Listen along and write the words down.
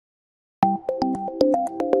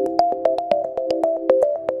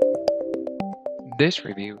This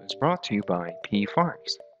review is brought to you by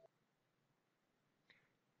PFOREX.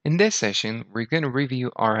 In this session, we're going to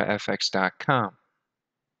review AuraFX.com.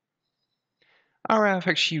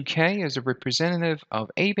 AuraFX UK is a representative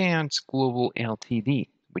of Avance Global Ltd,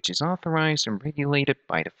 which is authorized and regulated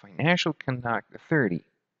by the Financial Conduct Authority.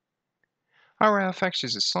 AuraFX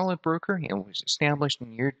is a solid broker and was established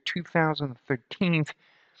in the year 2013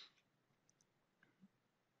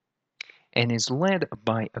 and is led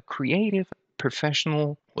by a creative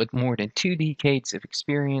professional with more than 2 decades of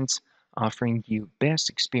experience, offering you best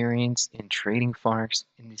experience in trading forex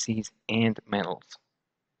indices and metals.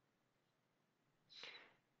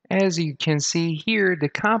 As you can see here, the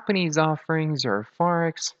company's offerings are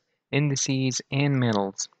forex, indices, and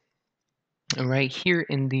metals. Right here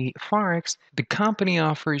in the forex, the company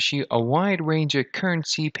offers you a wide range of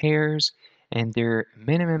currency pairs and their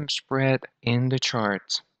minimum spread in the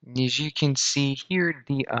charts. As you can see here,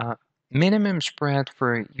 the minimum spread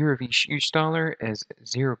for Euro vs US dollar is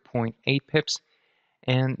 0.8 pips,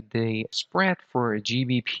 and the spread for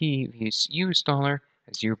GBP vs US dollar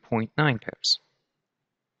is 0.9 pips.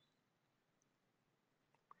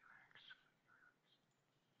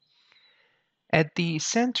 At the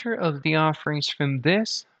center of the offerings from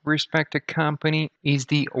this respective company is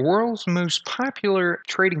the world's most popular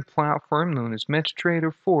trading platform known as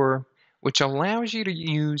MetaTrader 4, which allows you to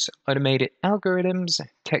use automated algorithms,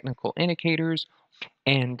 technical indicators,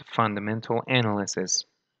 and fundamental analysis.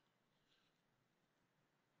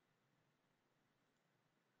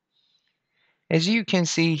 As you can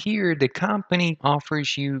see here, the company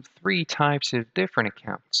offers you 3 types of different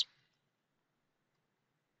accounts.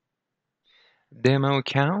 Demo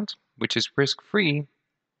account, which is risk-free.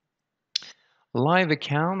 Live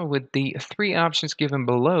account with the 3 options given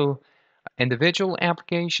below: individual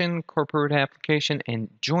application, corporate application, and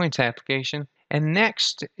joint application. And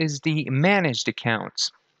next is the managed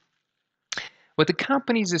accounts. With the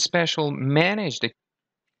company's special managed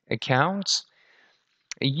accounts,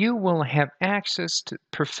 you will have access to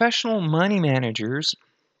professional money managers,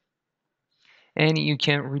 and you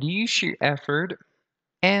can reduce your effort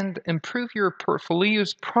and improve your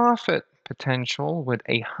portfolio's profit potential with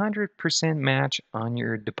a 100% match on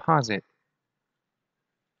your deposit.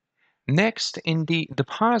 Next, in the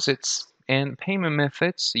deposits and payment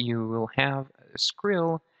methods, you will have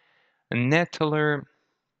Skrill, Neteller,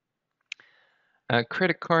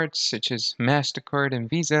 credit cards such as MasterCard and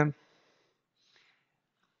Visa,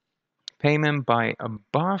 payment by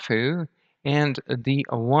BAFU, and the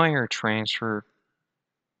wire transfer.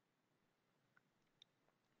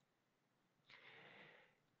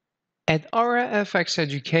 At AuraFX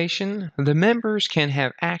Education, the members can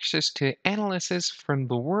have access to analysis from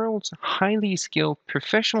the world's highly skilled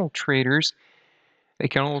professional traders. They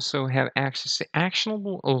can also have access to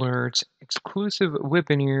actionable alerts, exclusive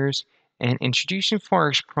webinars, and introducing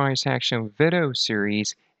forex price action video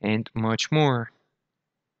series, and much more.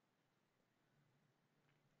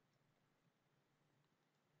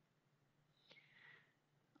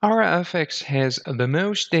 AuraFX has the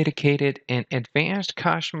most dedicated and advanced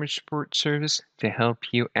customer support service to help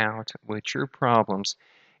you out with your problems.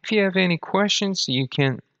 If you have any questions, you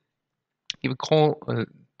can give a call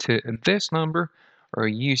to this number or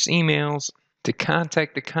use emails to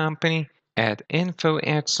contact the company at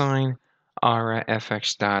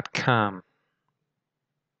info@aurafx.com.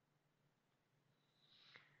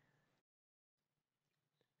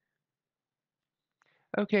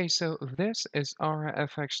 Okay, so this is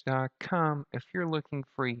AuraFX.com. If you're looking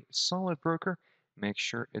for a solid broker, make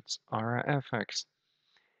sure it's AuraFX.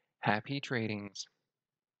 Happy tradings.